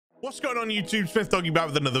What's going on YouTube? Smith Doggy back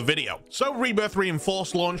with another video. So Rebirth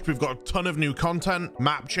Reinforced launched. We've got a ton of new content,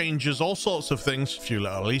 map changes, all sorts of things, a few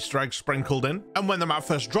little Easter eggs sprinkled in. And when the map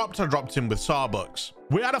first dropped, I dropped in with Starbucks.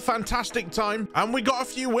 We had a fantastic time and we got a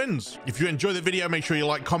few wins. If you enjoy the video, make sure you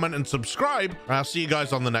like, comment and subscribe. And I'll see you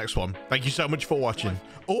guys on the next one. Thank you so much for watching.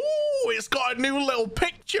 Oh, it's got a new little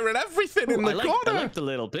picture and everything in the corner. I like the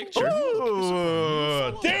little picture.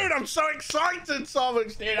 Ooh, dude, I'm so excited,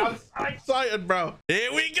 Starbucks, dude. I'm so excited, bro.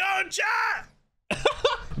 Here we go, chat.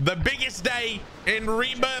 The biggest day in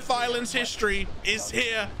Rebirth Island's history is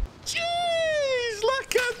here. Jeez,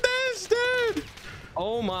 look at this, dude.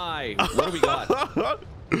 Oh my, what do we got?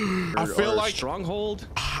 I feel like Stronghold.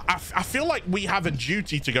 I feel like we have a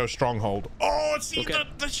duty to go Stronghold. Oh, see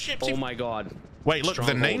the ships. Oh my god. Wait, look,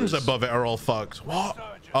 the names above it are all fucked. What?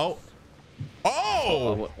 Oh.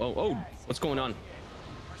 What's going on?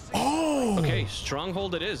 Oh. Okay,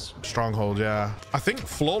 Stronghold it is. Stronghold, yeah. I think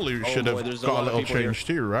floor loot should have got a little change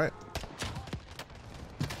too, right?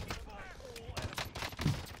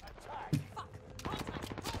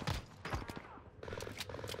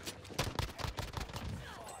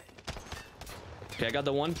 Okay, I got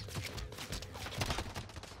the one.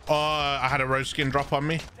 I had a rose skin drop on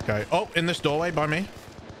me. Okay. Oh, in this doorway by me.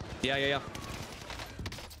 Yeah.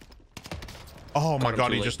 Oh my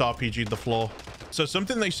god, he just RPG'd the floor. So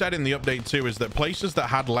something they said in the update too is that places that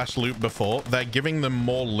had less loot before, they're giving them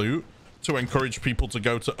more loot to encourage people to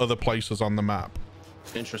go to other places on the map.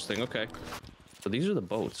 Interesting. Okay. So these are the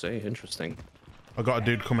boats, eh? Interesting. I got a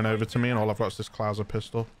dude coming over to me and all I've got is this Klauser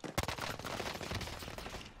pistol.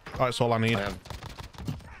 Oh, that's all I need.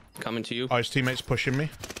 Coming to you. Oh, his teammate's pushing me.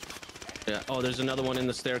 Yeah. Oh, there's another one in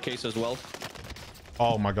the staircase as well.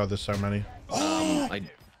 Oh my god, there's so many.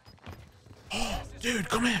 Dude,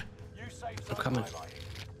 come here. I'm coming.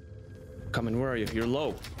 Coming. Where are you? You're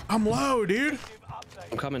low. I'm low, dude.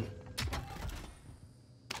 I'm coming.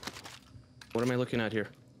 What am I looking at here?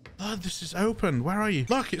 Oh, this is open. Where are you?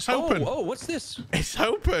 Look, it's open. Oh, what's this? It's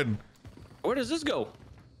open. Where does this go?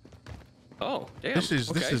 Oh, damn. This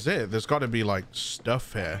is it. There's got to be like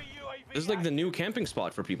stuff here. This is like the new camping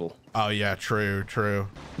spot for people. Oh yeah, true.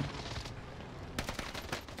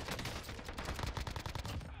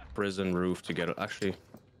 Prison roof to get it. Actually,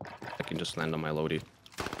 I can just land on my loadie.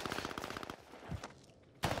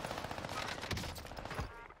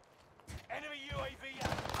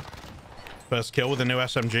 First kill with a new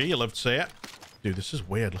SMG. You love to see it. Dude, this is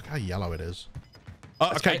weird. Look how yellow it is.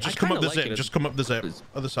 Oh, okay, just come up the zip. Just come up the zip.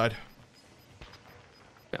 Other side.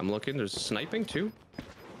 Yeah, I'm looking. There's sniping too.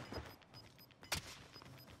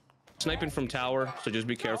 Sniping from tower, so just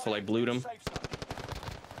be careful. I blued him.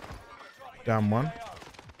 Down one.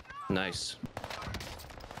 Nice.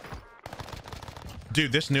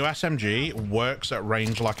 Dude, this new SMG works at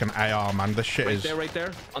range like an AR, man. This shit is... Right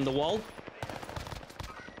there, on the wall.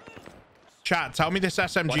 Chat, tell me this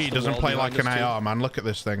SMG doesn't play like an AR, man. Look at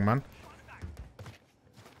this thing, man.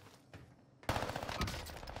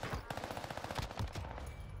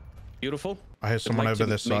 Beautiful. I hear someone over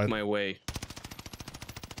this side. Make my way.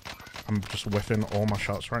 I'm just whiffing all my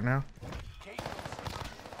shots right now.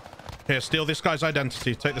 Here, steal this guy's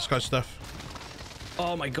identity. Take this guy's stuff.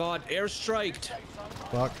 Oh my god, airstriked.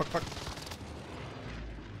 Fuck.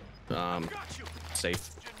 Safe.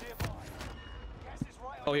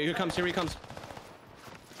 Oh, here he comes.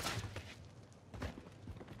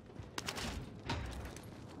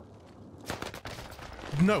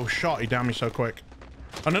 No shot. He downed me so quick.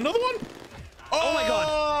 And another one. Oh my god.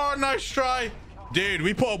 Oh, nice try. Dude,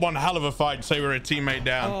 we put up one hell of a fight to say we're a teammate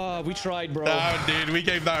down. Oh, we tried, bro. Oh, dude, we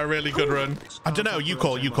gave that a really good run. I don't know. You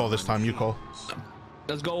call this time. You call.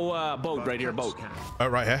 Let's go boat right here, boat. Oh,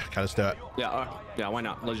 right here. Okay, let's do it. Yeah, why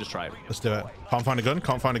not? Let's just try it. Let's do it. Can't find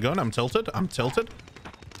a gun. I'm tilted.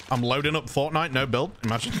 I'm loading up Fortnite. No build.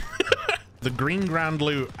 Imagine. The green ground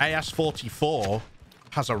loot AS-44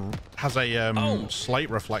 has a slate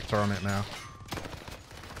reflector on it now.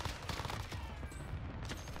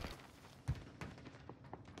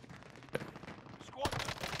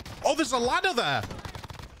 Oh, there's a ladder there.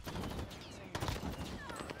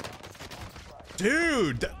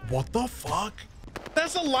 Dude, what the fuck?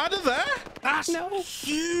 There's a ladder there? That's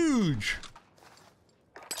huge.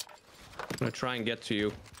 I'm gonna try and get to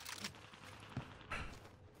you.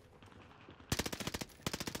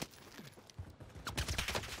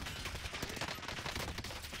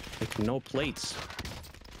 Like no plates.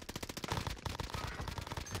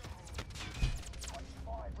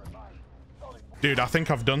 Dude, I think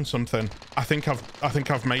I've done something. I think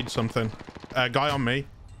I've made something. Guy on me.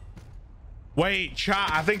 Wait, chat,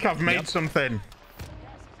 I think I've made something.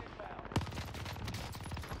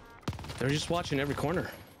 They're just watching every corner.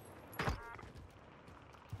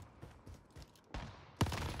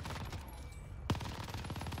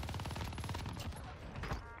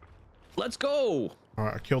 Let's go. All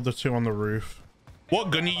right, I killed the two on the roof.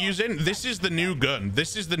 What gun are you using? This is the new gun.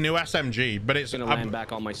 This is the new SMG, but it's gonna land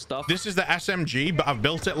back all my stuff. This is the SMG, but I've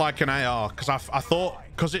built it like an AR because I thought,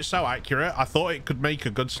 because it's so accurate, I thought it could make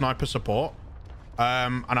a good sniper support.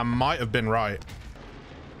 And I might have been right.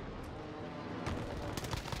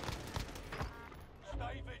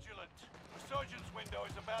 Stay vigilant. Resurgence window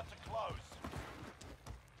is about to close.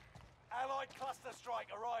 Allied cluster strike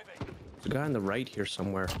arriving. There's a guy on the right here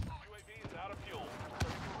somewhere. UAV is out of fuel.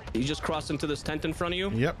 He just crossed into this tent in front of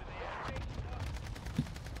you. Yep.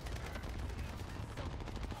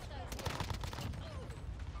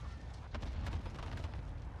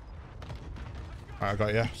 I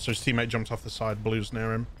got you. So his teammate jumped off the side. Blue's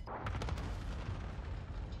near him.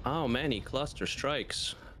 Oh man, he cluster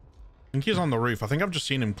strikes. I think he's on the roof. I think I've just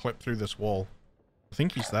seen him clip through this wall. I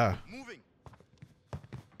think he's there. Moving.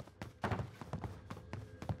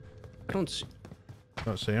 I don't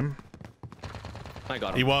see him. I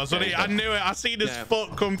got him. He was, wasn't he? He's I dead. knew it. I seen his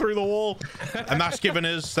foot come through the wall. And that's given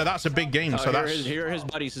us, so that's a big game. So here are his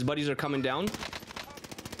buddies. His buddies are coming down.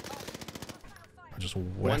 I just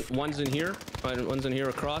whiffed. One's in here. One's in here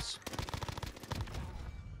across.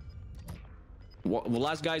 The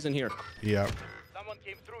last guy's in here. Yeah. Someone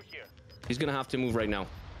came through here. He's gonna have to move right now.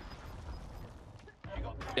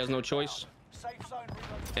 He has no choice. Safe zone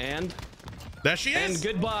reloaded. And There she is. and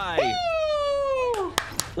goodbye. Woo!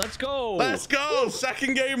 Let's go. Let's go.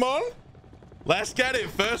 Second game on. Let's get it.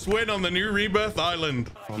 First win on the new Rebirth Island.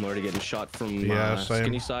 I'm already getting shot from Yeah, same.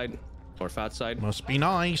 skinny side or fat side. Must be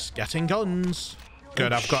nice. Getting guns.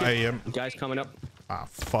 Good. I've got a Guy's coming up. ah,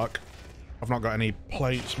 fuck. I've not got any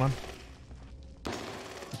plates, man.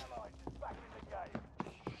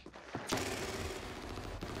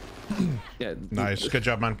 Yeah. Nice. Good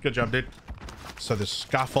job, man. Good job, dude. So there's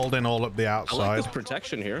scaffolding all up the I outside. like this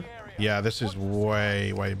protection here. Yeah, this is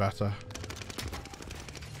way, way better.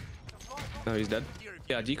 Oh, he's dead.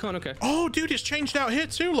 Yeah, decon. Okay. Oh, dude, it's changed out here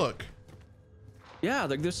too. Look. Yeah,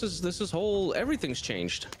 like this is whole. Everything's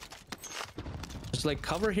changed. There's like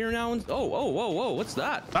cover here now. And whoa, what's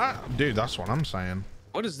that? Dude, that's what I'm saying.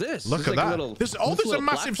 What is this? Look This at is like that. A little, There's this a little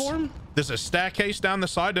massive. platform? There's a staircase down the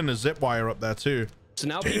side and a zip wire up there too. So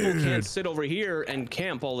now people can't sit over here and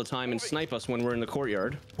camp all the time and snipe us when we're in the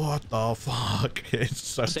courtyard. What the fuck? It's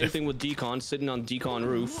so Same thing with decon, sitting on decon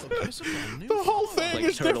roof. The whole thing Like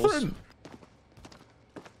is turtles. different.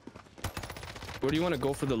 Where do you want to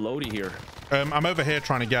go for the loady here? I'm over here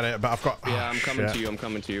trying to get it, but I've got. Yeah, oh, I'm coming shit. to you. I'm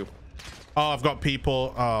coming to you. Oh, I've got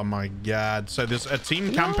people. Oh my god. So there's a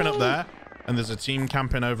team camping up there, and there's a team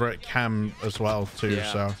camping over at Cam as well too.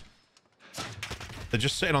 Yeah. So they're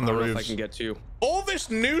just sitting on the I don't know if I roofs. can get to you. All this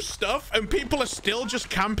new stuff, and people are still just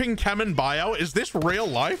camping Cam and bio. Is this real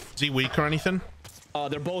life? Is he weak or anything?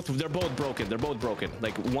 They're both broken. They're both broken.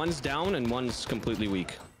 Like one's down and one's completely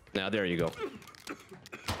weak. Now there you go.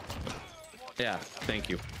 Yeah, thank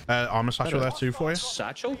you. Armor satchel there too for you.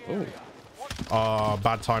 Satchel? Oh. Oh,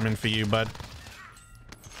 bad timing for you, bud.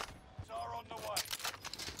 Are on the way.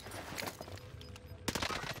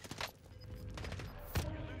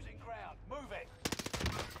 You're losing ground. Move it.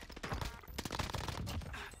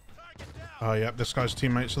 Target down. Oh, yep. This guy's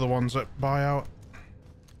teammates are the ones that buy out.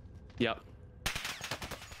 Yep.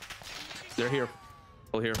 They're here.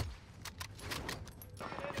 Oh, here. It's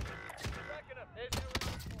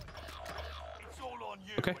all on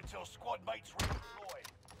you Okay. until squad mates redeploy.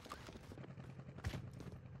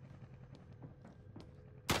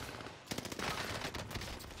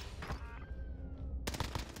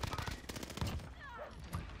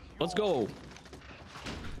 Let's go.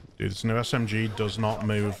 Dude, this new SMG does not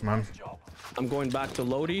move, man. I'm going back to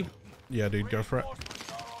Lodi. Yeah, dude, go for it.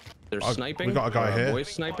 They're Oh, sniping. we got a guy Our here. Boys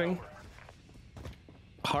sniping.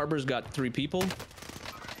 Harbor's got 3 people.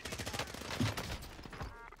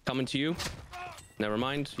 Coming to you. Never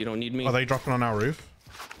mind. You don't need me. Are they dropping on our roof?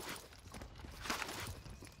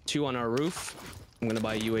 2 on our roof. I'm gonna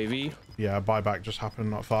buy a UAV. Yeah, buyback just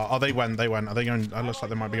happened not far. Oh, they went. Are they going? It looks like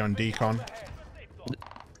they might be on decon.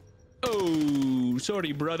 Oh,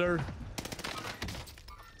 sorry, brother.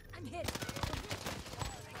 I'm hit.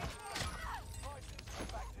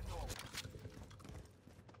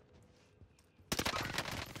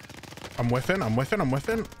 I'm whiffing.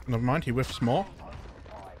 Never mind, he whiffs more.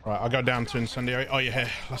 Right, I'll go down to incendiary. Oh, yeah,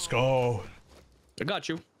 let's go. I got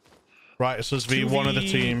you. Right, it's us v one of the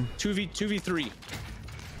team. 2v3.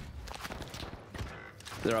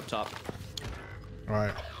 They're up top.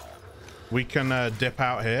 Right. We can dip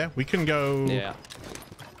out here. We can go Yeah.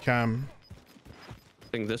 Cam.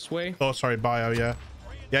 Thing this way. Oh, sorry, bio, yeah.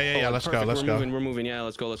 Yeah, Oh, let's perfect. go, let's we're go. Moving, we're moving. Yeah,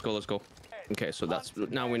 let's go. Okay, so that's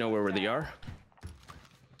now we know where they are.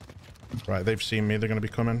 Right, they've seen me. They're going to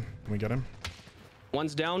be coming. Can we get him?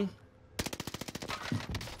 One's down.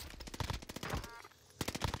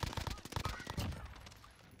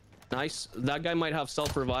 Nice. That guy might have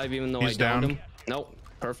self-revive even though He's I downed down. him. Nope.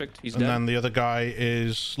 Perfect. He's And dead. then the other guy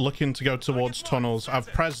is looking to go towards tunnels. I've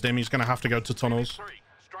pressed him. He's going to have to go to tunnels.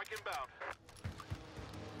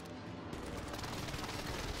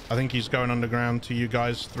 I think he's going underground to you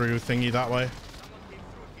guys through thingy that way.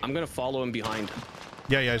 I'm going to follow him behind.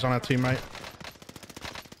 Yeah, he's on our teammate.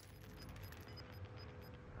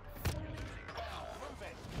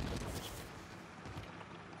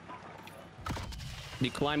 Did he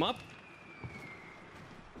climb up?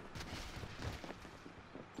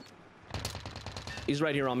 He's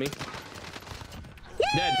right here on me.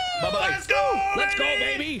 Dead. Bye-bye. Let's go, Let's go,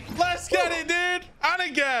 baby. baby. Let's get it, dude. And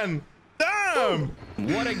again. Damn.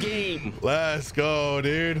 What a game. Let's go,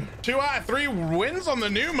 dude. 2 out of 3 wins on the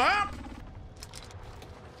new map.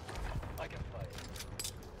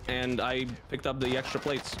 And I picked up the extra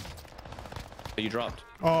plates that you dropped.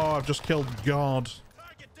 Oh, I've just killed God.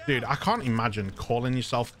 Dude, I can't imagine calling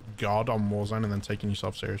yourself God on Warzone and then taking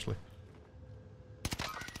yourself seriously.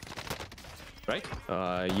 Right?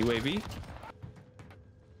 UAV.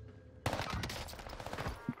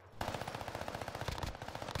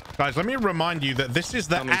 Guys, let me remind you that this is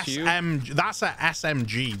the Coming to you. SMG. That's a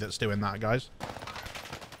SMG that's doing that, guys.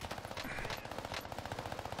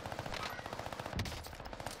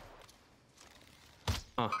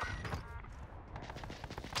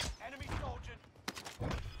 Enemy soldier.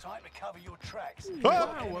 Time to cover your tracks.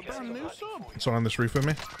 Oh, a brand new sub. It's on this roof with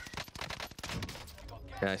me.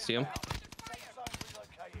 Yeah, I see him.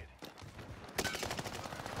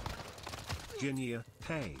 Junior,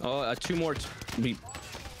 hey. Oh, 2 more.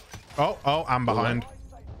 Oh, I'm behind.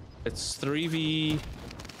 It's 3v.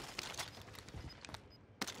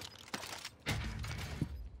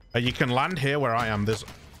 You can land here where I am. There's...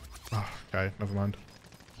 Oh, okay, never mind.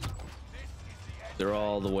 They're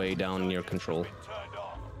all the way down near control.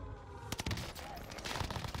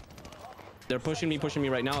 They're pushing me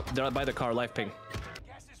right now. They're by the car, life ping.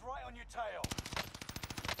 Gas is right on your tail.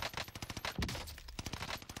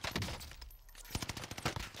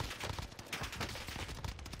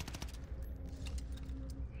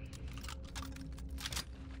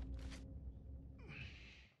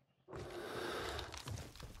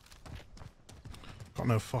 Got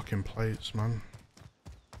no fucking plates, man.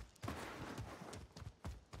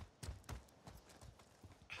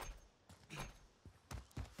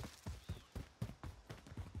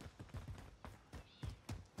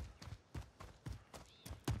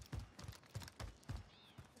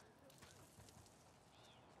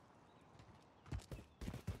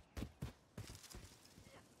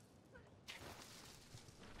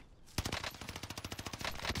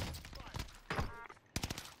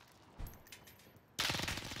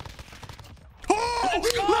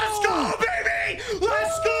 Let's go, baby!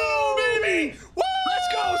 Let's go, baby! Woo! Let's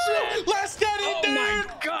go, Sid! Let's get it, dude! Oh my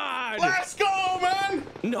god! Let's go, man!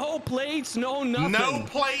 No plates, no nothing. No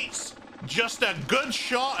plates, just a good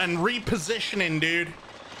shot and repositioning, dude.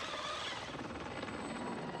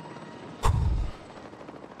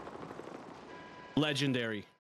 Legendary.